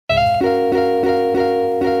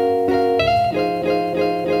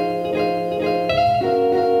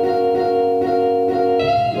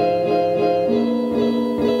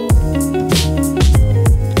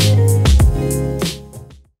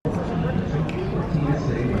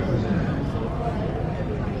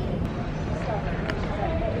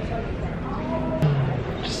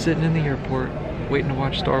just sitting in the airport, waiting to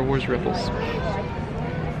watch Star Wars Rebels.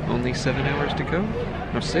 Only 7 hours to go?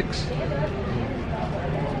 No, 6?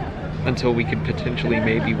 Until we could potentially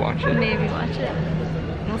maybe watch it. Maybe watch it.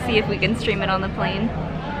 We'll see if we can stream it on the plane.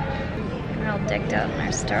 We're all decked out in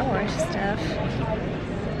our Star Wars stuff.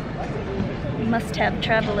 Must-have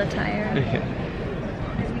travel attire.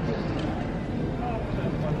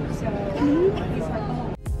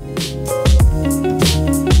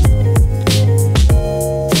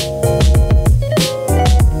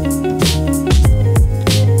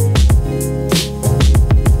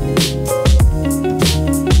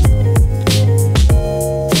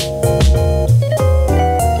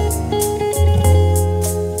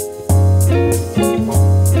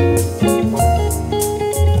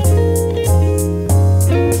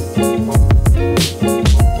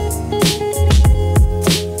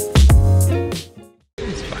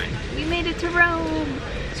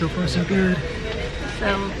 So far, so good.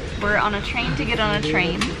 So we're on a train to get on a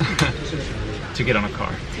train. To get on a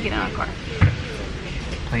car. To get on a car.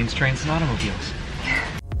 Planes, trains, and automobiles.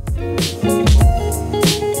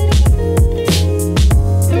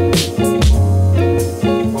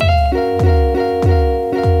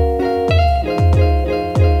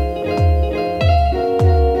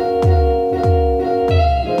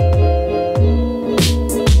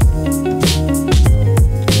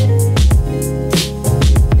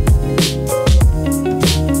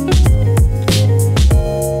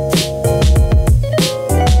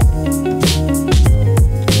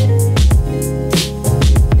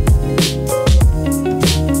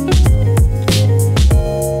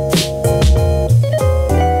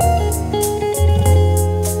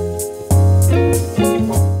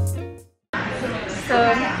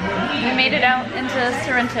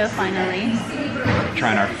 Finally.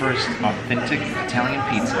 Trying our first authentic Italian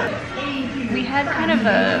pizza. We had kind of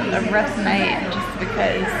a rough night just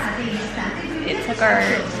because it took our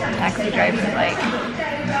taxi driver like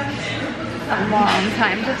a long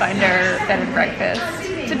time to find our bed and breakfast.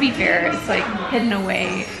 To be fair, it's like hidden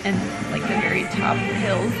away in like the very top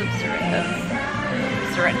hills of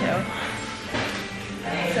Sorrento.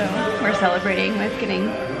 So we're celebrating with getting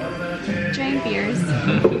giant beers.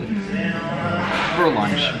 For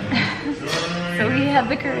lunch. So we had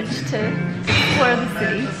the courage to explore the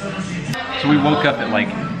city. So we woke up at like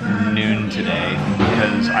noon today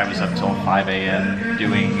because I was up till 5 a.m.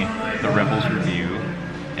 doing the Rebels review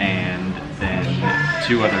and then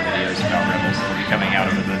 2 other videos about Rebels that will be coming out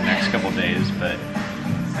over the next couple days. But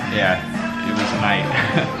yeah, it was a night.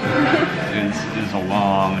 it was a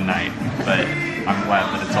long night, but I'm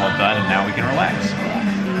glad that it's all done and now we can relax.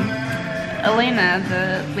 Elena,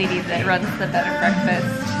 the lady that runs the bed and breakfast,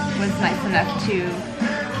 was nice enough to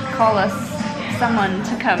call us someone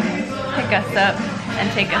to come pick us up and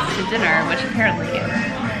take us to dinner, which apparently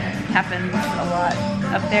happens a lot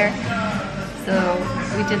up there. So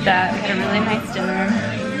we did that, had a really nice dinner,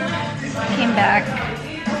 came back.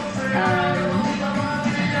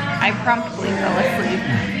 I promptly fell asleep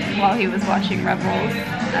while he was watching Rebels,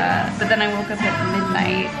 but then I woke up at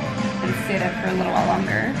midnight and stayed up for a little while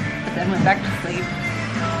longer. Then went back to sleep,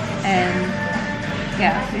 and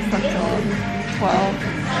yeah, we slept till 12.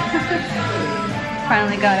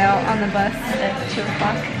 Finally got out on the bus at 2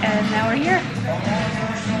 o'clock, and now we're here.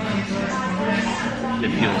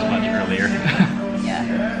 It feels much earlier.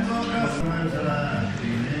 Yeah.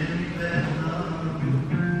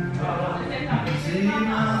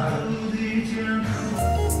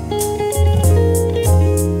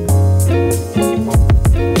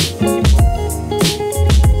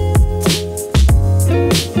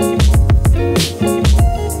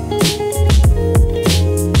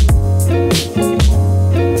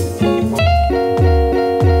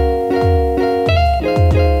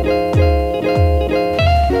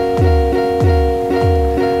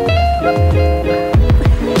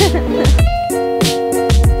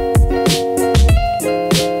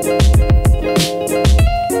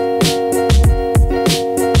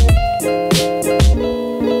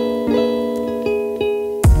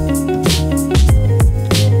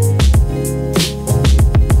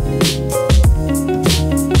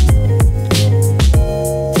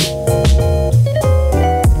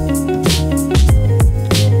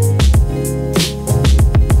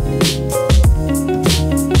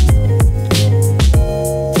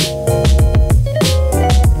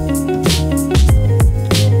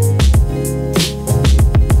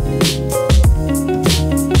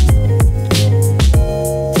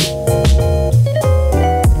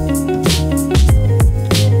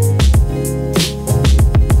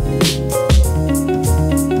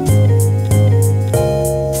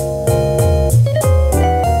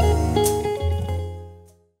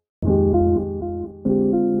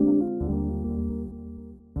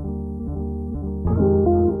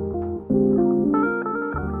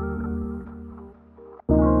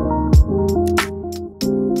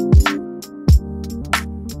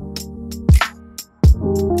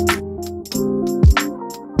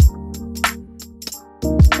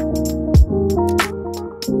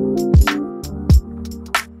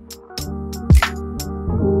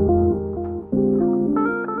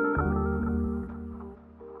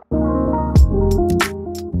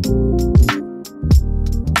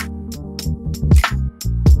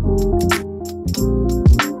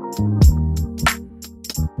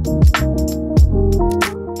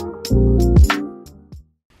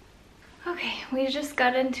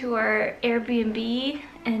 into our Airbnb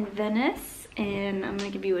in Venice and I'm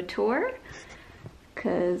gonna give you a tour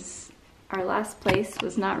because our last place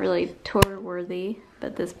was not really tour worthy,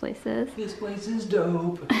 but this place is. This place is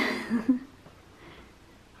dope. It's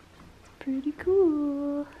pretty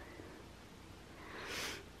cool.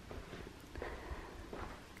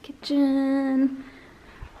 Kitchen.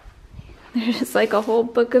 There's just like a whole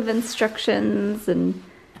book of instructions and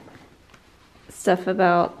stuff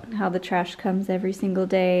about how the trash comes every single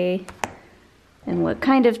day and what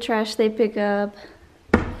kind of trash they pick up.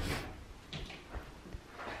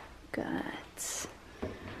 Got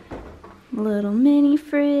a little mini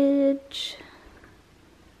fridge,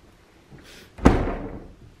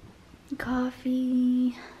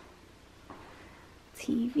 coffee,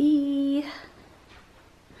 TV,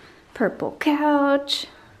 purple couch,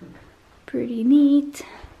 pretty neat.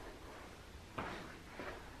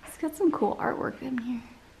 It's got some cool artwork in here.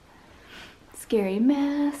 Scary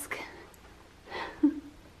mask.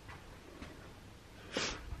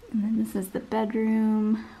 And then this is the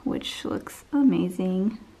bedroom, which looks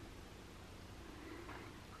amazing.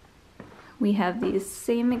 We have these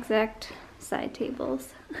same exact side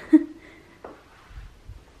tables.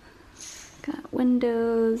 Got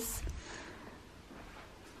windows.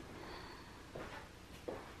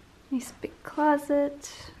 Nice big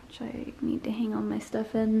closet, which I need to hang all my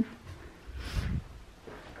stuff in.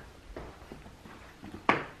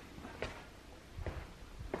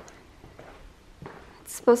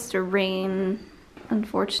 It's supposed to rain,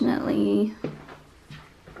 unfortunately,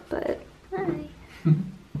 but hi.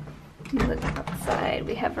 You look outside,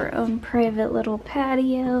 we have our own private little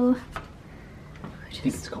patio. I think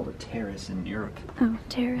it's called a terrace in Europe. Oh,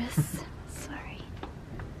 terrace. Sorry.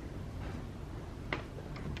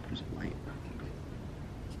 There's a light.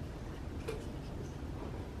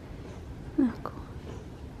 Oh, cool.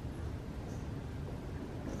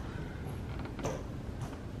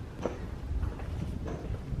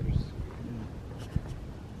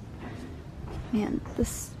 Man, the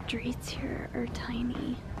streets here are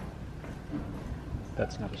tiny.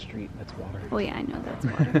 That's not a street, that's water. Well, yeah, I know that's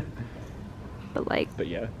water. But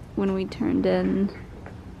yeah. when we turned in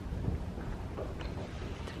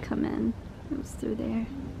to come in, it was through there.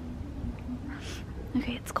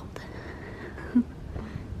 Okay, it's cold.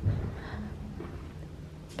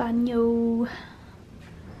 Baño.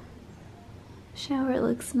 Shower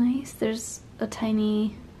looks nice. There's a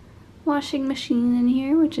tiny washing machine in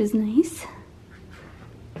here, which is nice.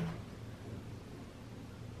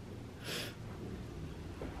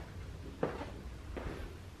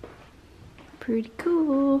 Pretty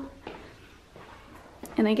cool.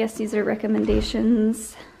 And I guess these are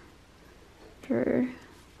recommendations for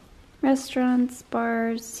restaurants,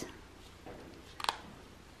 bars,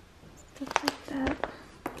 stuff like that.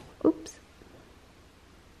 Oops.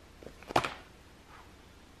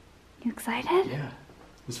 You excited? Yeah.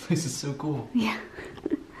 This place is so cool. Yeah.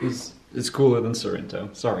 It's cooler than Sorrento.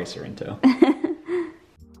 Sorry, Sorrento.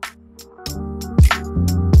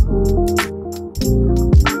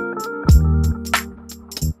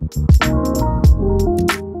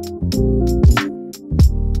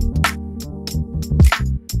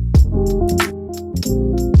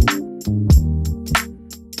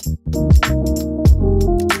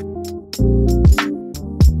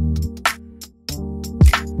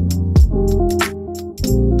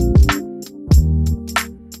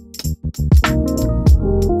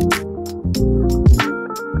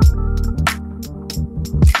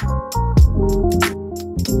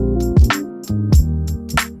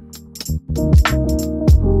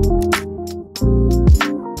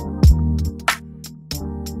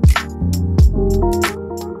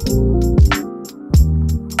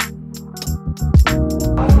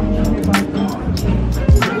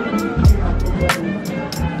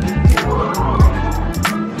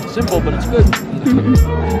 Simple, but it's good.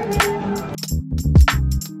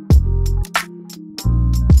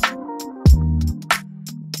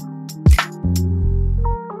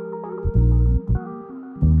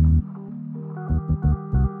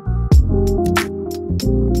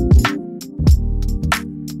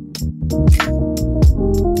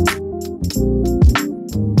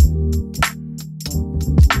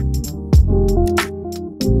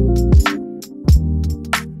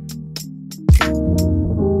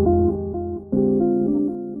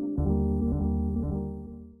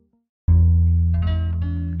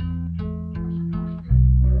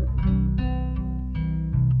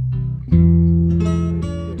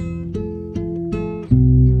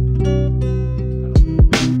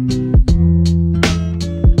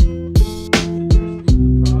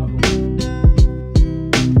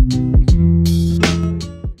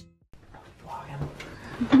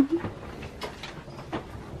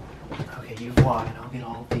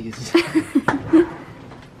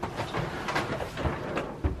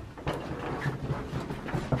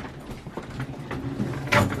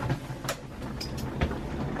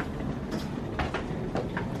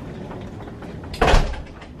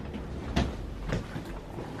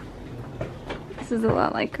 This is a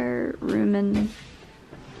lot like our room in,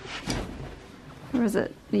 where was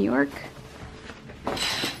it, New York?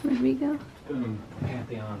 Where'd we go? Boom,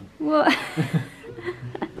 Pantheon. What?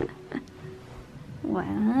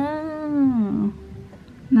 Wow.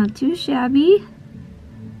 Not too shabby.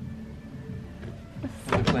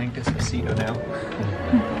 We're playing Despacito now.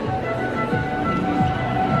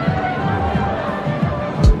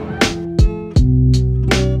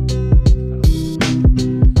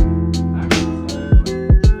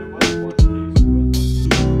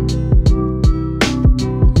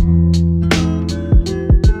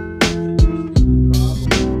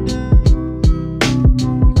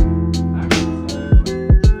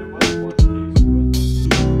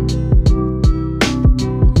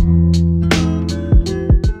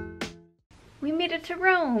 We made it to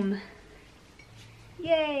Rome.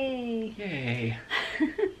 Yay! Yay.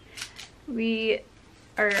 We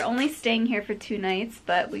are only staying here for 2 nights,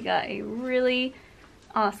 but we got a really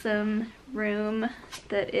awesome room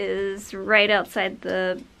that is right outside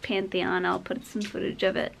the Pantheon. I'll put some footage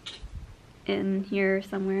of it in here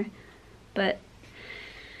somewhere. But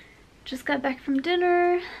just got back from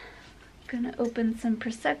dinner. Gonna open some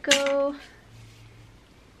Prosecco.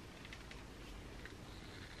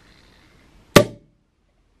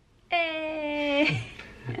 Hey!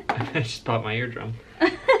 I just bought my eardrum.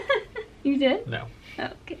 You did? No. Oh,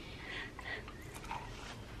 okay.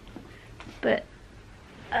 But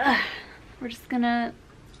we're just gonna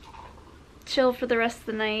chill for the rest of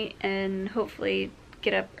the night and hopefully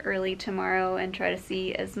get up early tomorrow and try to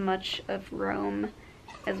see as much of Rome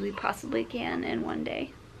as we possibly can in one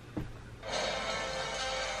day.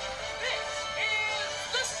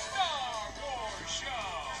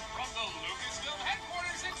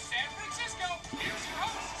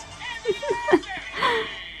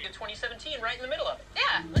 In 2017, right in the middle of it.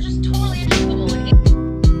 Yeah, which is totally achievable.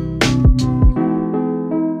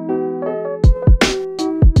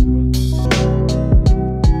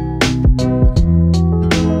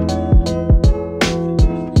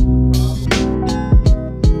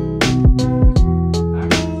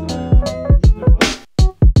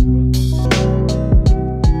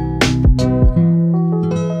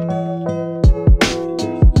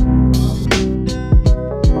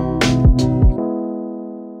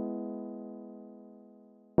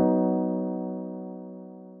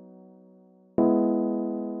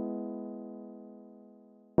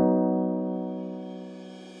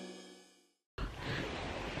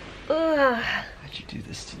 Ugh. Why'd you do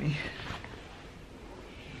this to me?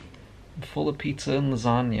 I'm full of pizza and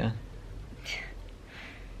lasagna.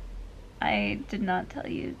 I did not tell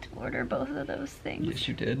you to order both of those things. Yes,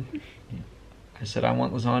 you did. I said I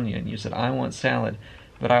want lasagna, and you said I want salad,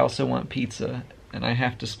 but I also want pizza, and I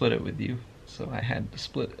have to split it with you. So I had to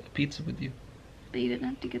split a pizza with you. But you didn't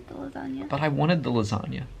have to get the lasagna. But I wanted the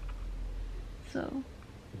lasagna. So,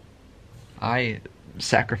 I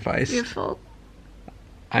sacrificed. your fault,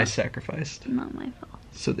 I sacrificed not my fault.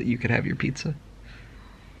 so that you could have your pizza.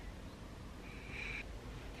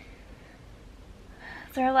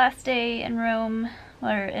 It's our last day in Rome,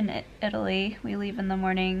 or in Italy. We leave in the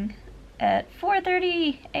morning at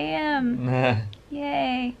 4:30 a.m.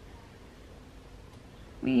 Yay!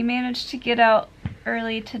 We managed to get out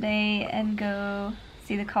early today and go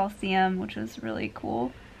see the Colosseum, which was really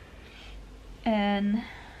cool. And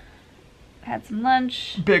had some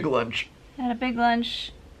lunch. Big lunch. Had a big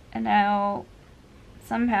lunch, and now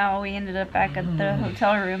somehow we ended up back at the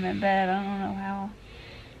hotel room in bed. I don't know how.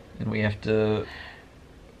 And we have to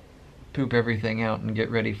poop everything out and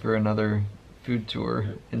get ready for another food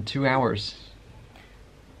tour in 2 hours.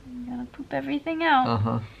 Gotta poop everything out.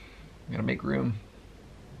 Uh-huh. Gotta make room.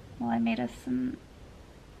 Well, I made us some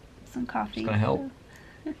coffee. It's gonna help.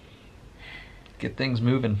 Get things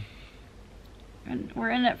moving. And we're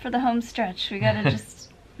in it for the home stretch. We gotta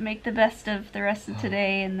just make the best of the rest of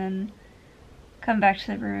today and then come back to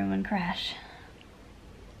the room and crash.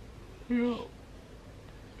 Yeah.